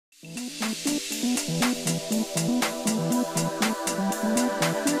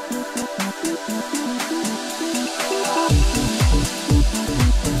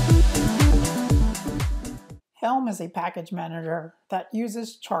is a package manager that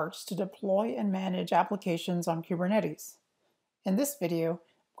uses charts to deploy and manage applications on Kubernetes. In this video, I'm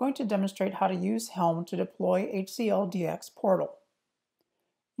going to demonstrate how to use Helm to deploy HCL DX portal.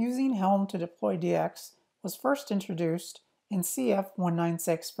 Using Helm to deploy DX was first introduced in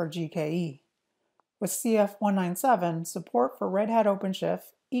CF196 for GKE. With CF197, support for Red Hat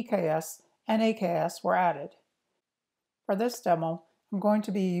OpenShift, EKS, and AKS were added. For this demo, I'm going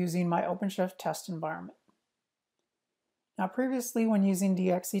to be using my OpenShift test environment. Now previously, when using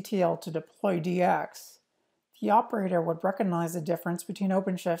DXCTL to deploy DX, the operator would recognize the difference between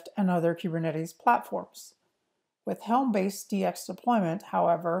OpenShift and other Kubernetes platforms. With Helm-based DX deployment,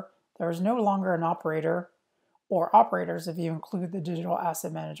 however, there is no longer an operator, or operators if you include the Digital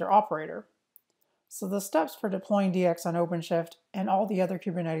Asset Manager operator. So the steps for deploying DX on OpenShift and all the other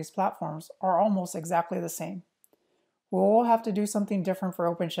Kubernetes platforms are almost exactly the same. We'll have to do something different for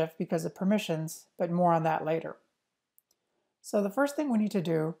OpenShift because of permissions, but more on that later. So the first thing we need to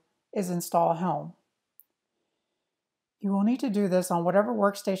do is install Helm. You will need to do this on whatever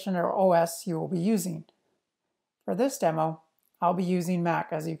workstation or OS you will be using. For this demo, I'll be using Mac,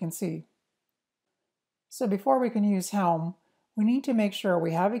 as you can see. So before we can use Helm, we need to make sure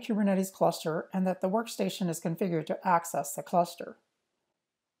we have a Kubernetes cluster and that the workstation is configured to access the cluster.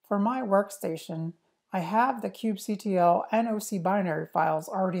 For my workstation, I have the kubectl and OC binary files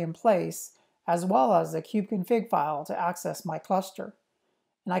already in place, as well as the kubeconfig file to access my cluster.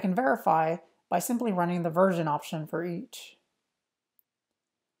 And I can verify by simply running the version option for each.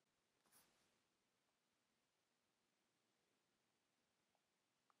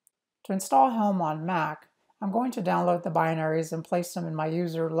 To install Helm on Mac, I'm going to download the binaries and place them in my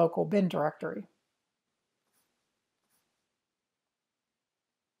user local bin directory.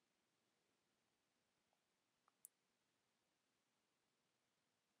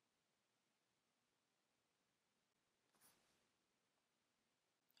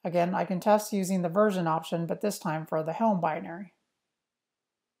 Again, I can test using the version option, but this time for the Helm binary.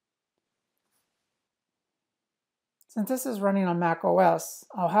 Since this is running on Mac OS,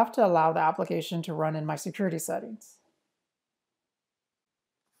 I'll have to allow the application to run in my security settings.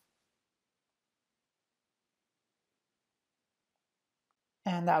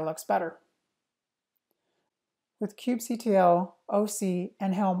 And that looks better. With kubectl, OC,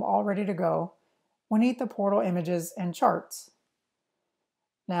 and Helm all ready to go, we need the portal images and charts.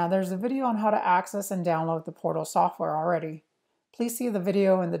 Now, there's a video on how to access and download the portal software already. Please see the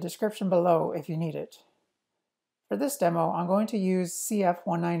video in the description below if you need it. For this demo, I'm going to use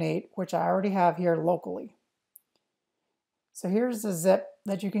CF198, which I already have here locally. So here's the zip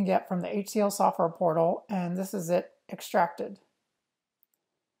that you can get from the HCL software portal, and this is it extracted.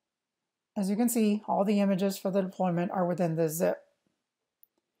 As you can see, all the images for the deployment are within this zip.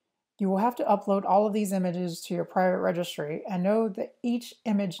 You will have to upload all of these images to your private registry and know that each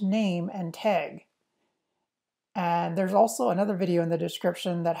image name and tag. And there's also another video in the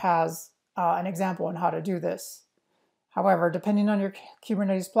description that has an example on how to do this. However, depending on your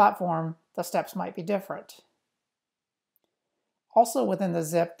Kubernetes platform, the steps might be different. Also within the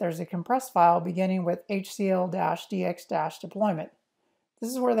zip, there's a compressed file beginning with HCL-DX-deployment.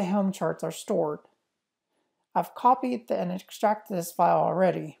 This is where the Helm charts are stored. I've copied and extracted this file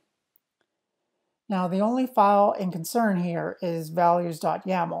already. Now, the only file in concern here is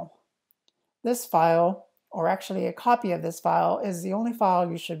values.yaml. This file, or actually a copy of this file, is the only file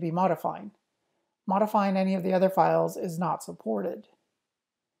you should be modifying. Modifying any of the other files is not supported.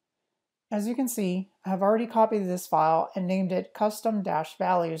 As you can see, I have already copied this file and named it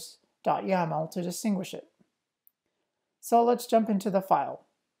custom-values.yaml to distinguish it. So let's jump into the file.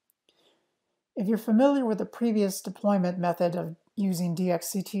 If you're familiar with the previous deployment method of using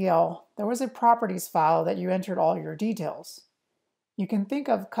DXCTL, there was a properties file that you entered all your details. You can think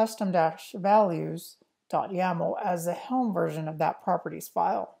of custom-values.yaml as the Helm version of that properties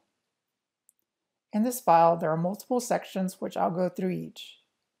file. In this file, there are multiple sections which I'll go through each.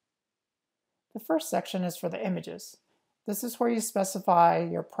 The first section is for the images. This is where you specify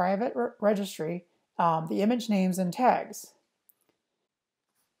your private registry, the image names and tags.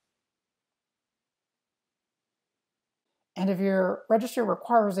 And if your registry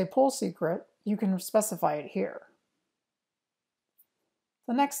requires a pull secret, you can specify it here.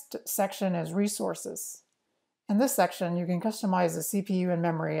 The next section is resources. In this section, you can customize the CPU and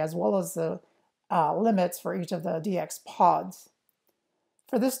memory as well as the limits for each of the DX pods.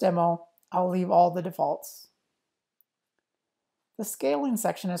 For this demo, I'll leave all the defaults. The scaling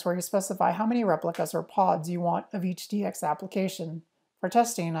section is where you specify how many replicas or pods you want of each DX application. For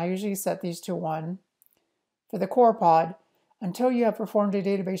testing, I usually set these to 1. For the core pod, Until you have performed a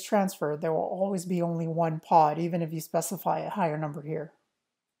database transfer, there will always be only one pod, even if you specify a higher number here.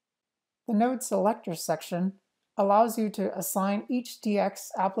 The Node Selector section allows you to assign each DX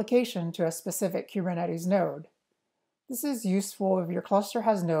application to a specific Kubernetes node. This is useful if your cluster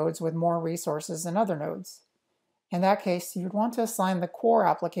has nodes with more resources than other nodes. In that case, you'd want to assign the core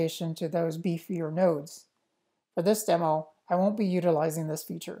application to those beefier nodes. For this demo, I won't be utilizing this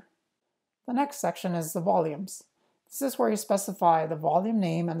feature. The next section is the volumes. This is where you specify the volume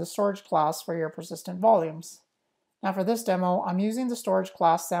name and the storage class for your persistent volumes. Now for this demo, I'm using the storage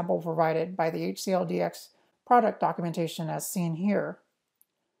class sample provided by the HCL DX product documentation as seen here.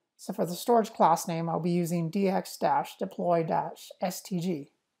 So for the storage class name, I'll be using dx-deploy-stg.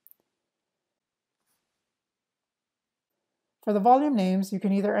 For the volume names, you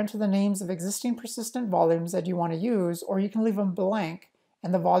can either enter the names of existing persistent volumes that you want to use, or you can leave them blank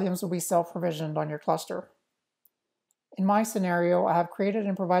and the volumes will be self-provisioned on your cluster. In my scenario, I have created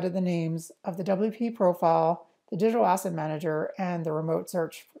and provided the names of the WP profile, the digital asset manager, and the remote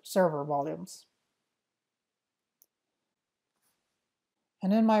search server volumes.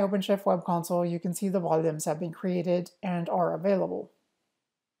 And in my OpenShift web console, you can see the volumes have been created and are available.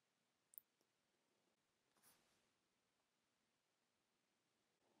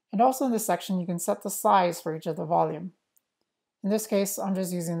 And also in this section, you can set the size for each of the volume. In this case, I'm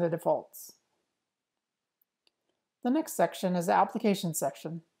just using the defaults. The next section is the application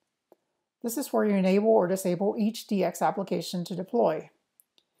section. This is where you enable or disable each DX application to deploy.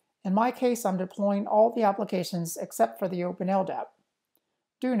 In my case, I'm deploying all the applications except for the OpenLDAP.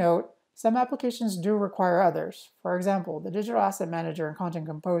 Do note, some applications do require others. For example, the Digital Asset Manager and Content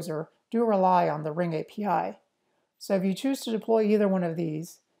Composer do rely on the Ring API. So if you choose to deploy either one of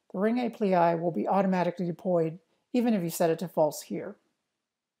these, the Ring API will be automatically deployed even if you set it to false here.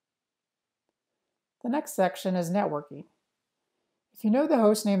 The next section is networking. If you know the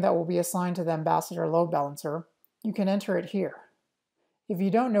host name that will be assigned to the Ambassador load balancer, you can enter it here. If you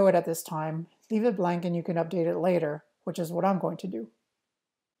don't know it at this time, leave it blank and you can update it later, which is what I'm going to do.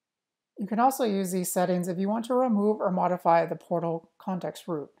 You can also use these settings if you want to remove or modify the portal context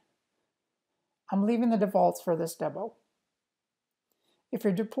root. I'm leaving the defaults for this demo. If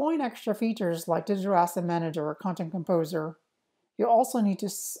you're deploying extra features like Digital Asset Manager or Content Composer, you also need to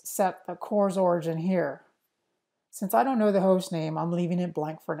set the core's origin here. Since I don't know the host name, I'm leaving it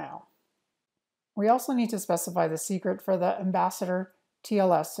blank for now. We also need to specify the secret for the Ambassador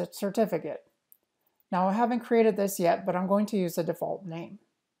TLS certificate. Now I haven't created this yet, but I'm going to use the default name.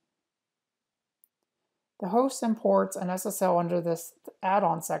 The hosts and ports and SSL under this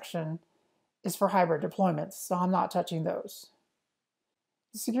add-on section is for hybrid deployments, so I'm not touching those.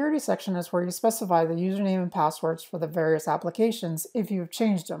 The security section is where you specify the username and passwords for the various applications if you've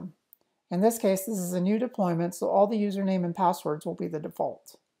changed them. In this case, this is a new deployment, so all the username and passwords will be the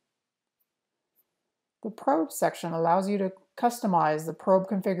default. The probe section allows you to customize the probe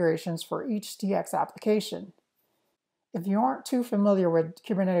configurations for each DX application. If you aren't too familiar with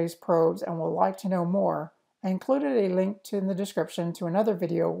Kubernetes probes and would like to know more, I included a link in the description to another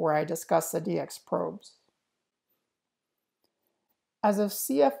video where I discuss the DX probes. As of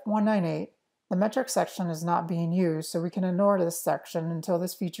CF198, the metric section is not being used, so we can ignore this section until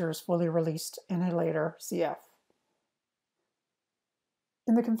this feature is fully released in a later CF.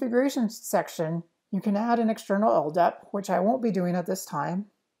 In the configuration section, you can add an external LDAP, which I won't be doing at this time.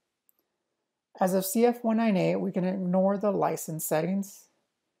 As of CF198, we can ignore the license settings.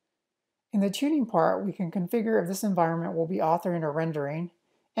 In the tuning part, we can configure if this environment will be authoring or rendering,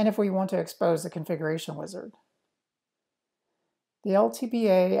 and if we want to expose the configuration wizard. The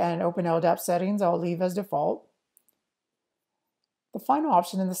LTPA and OpenLDAP settings I'll leave as default. The final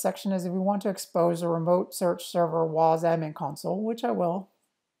option in this section is if we want to expose a remote search server WAS admin console, which I will.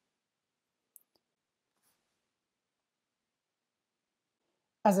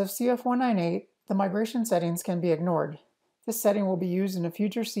 As of CF198, the migration settings can be ignored. This setting will be used in a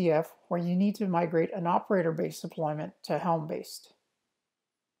future CF where you need to migrate an operator-based deployment to Helm-based.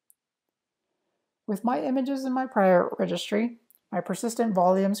 With my images in my prior registry, my persistent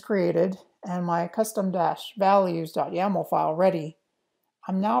volumes created, and my custom-values.yaml file ready,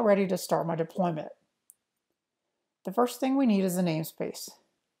 I'm now ready to start my deployment. The first thing we need is a namespace.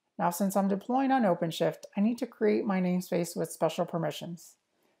 Now since I'm deploying on OpenShift, I need to create my namespace with special permissions.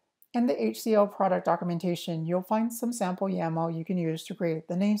 In the HCL product documentation, you'll find some sample YAML you can use to create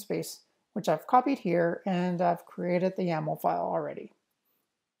the namespace, which I've copied here and I've created the YAML file already.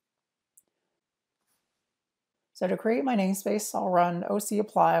 So to create my namespace, I'll run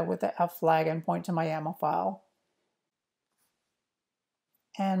ocapply with the flag and point to my YAML file.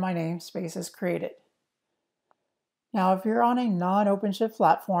 And my namespace is created. Now, if you're on a non-OpenShift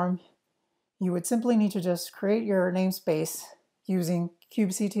platform, you would simply need to just create your namespace using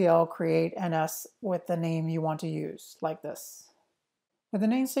kubectl create ns with the name you want to use, like this. With the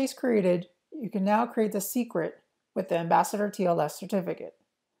namespace created, you can now create the secret with the Ambassador TLS certificate.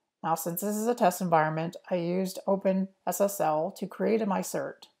 Now, since this is a test environment, I used OpenSSL to create my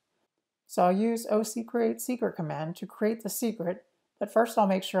cert. So I'll use ocreate_secret command to create the secret, but first I'll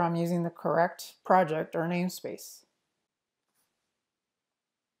make sure I'm using the correct project or namespace.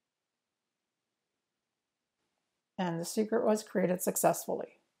 And the secret was created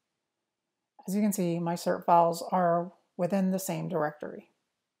successfully. As you can see, my cert files are within the same directory.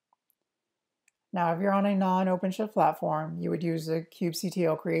 Now, if you're on a non-OpenShift platform, you would use the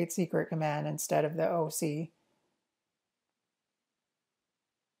kubectl create secret command instead of the OC.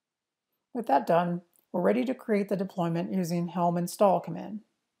 With that done, we're ready to create the deployment using Helm install command.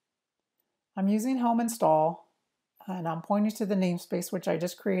 I'm using Helm install, and I'm pointing to the namespace which I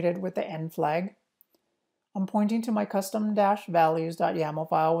just created with the N flag. I'm pointing to my custom-values.yaml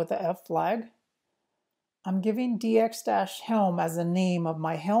file with the F flag. I'm giving dx-helm as the name of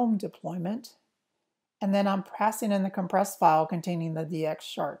my Helm deployment, and then I'm passing in the compressed file containing the DX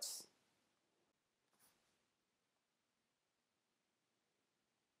charts.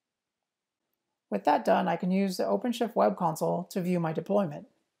 With that done, I can use the OpenShift web console to view my deployment.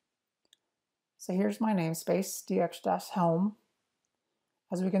 So here's my namespace, dx-helm.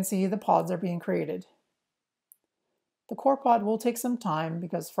 As we can see, the pods are being created. The core pod will take some time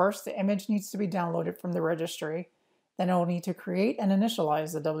because first the image needs to be downloaded from the registry, then it will need to create and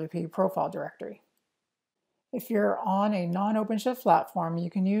initialize the WP profile directory. If you're on a non-OpenShift platform, you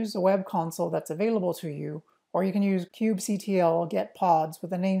can use the web console that's available to you, or you can use kubectl get pods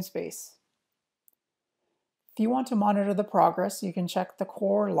with a namespace. If you want to monitor the progress, you can check the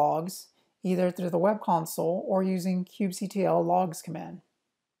core logs either through the web console or using kubectl logs command.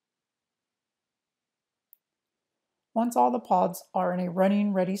 Once all the pods are in a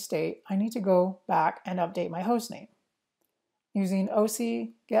running ready state, I need to go back and update my hostname. Using OC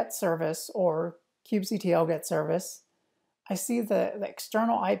get service or kubectl get service, I see the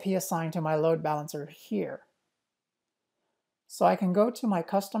external IP assigned to my load balancer here. So I can go to my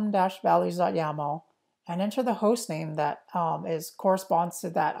custom-values.yaml and enter the hostname that corresponds to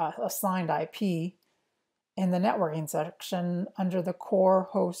that assigned IP in the networking section under the core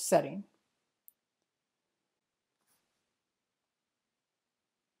host setting.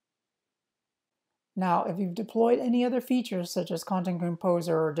 Now, if you've deployed any other features such as Content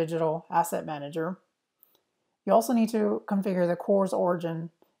Composer or Digital Asset Manager, you also need to configure the core's origin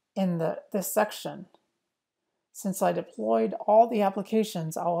in this section. Since I deployed all the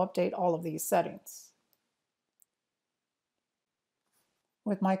applications, I'll update all of these settings.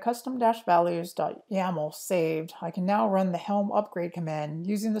 With my custom-values.yaml saved, I can now run the Helm Upgrade command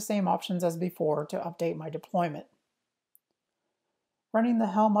using the same options as before to update my deployment. Running the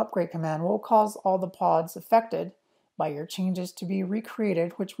Helm Upgrade command will cause all the pods affected by your changes to be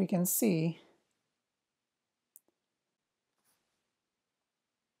recreated, which we can see.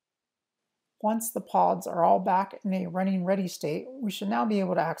 Once the pods are all back in a running ready state, we should now be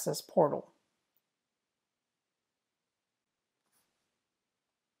able to access Portal.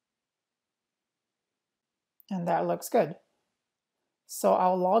 And that looks good. So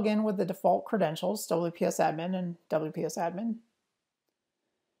I'll log in with the default credentials, WPS-admin and WPS-admin.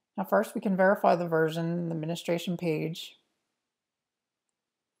 Now first we can verify the version in the administration page.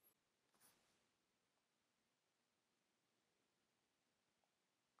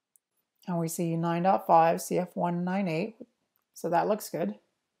 And we see 9.5 CF198, so that looks good.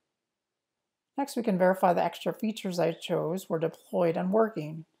 Next we can verify the extra features I chose were deployed and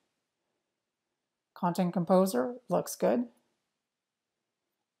working. Content Composer looks good.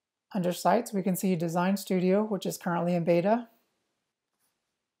 Under Sites we can see Design Studio, which is currently in beta.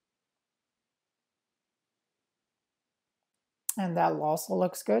 And that also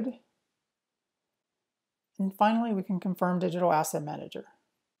looks good. And finally, we can confirm Digital Asset Manager.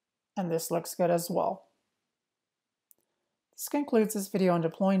 And this looks good as well. This concludes this video on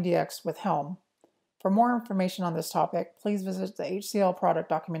deploying DX with Helm. For more information on this topic, please visit the HCL product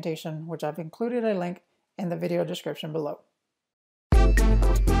documentation, which I've included a link in the video description below.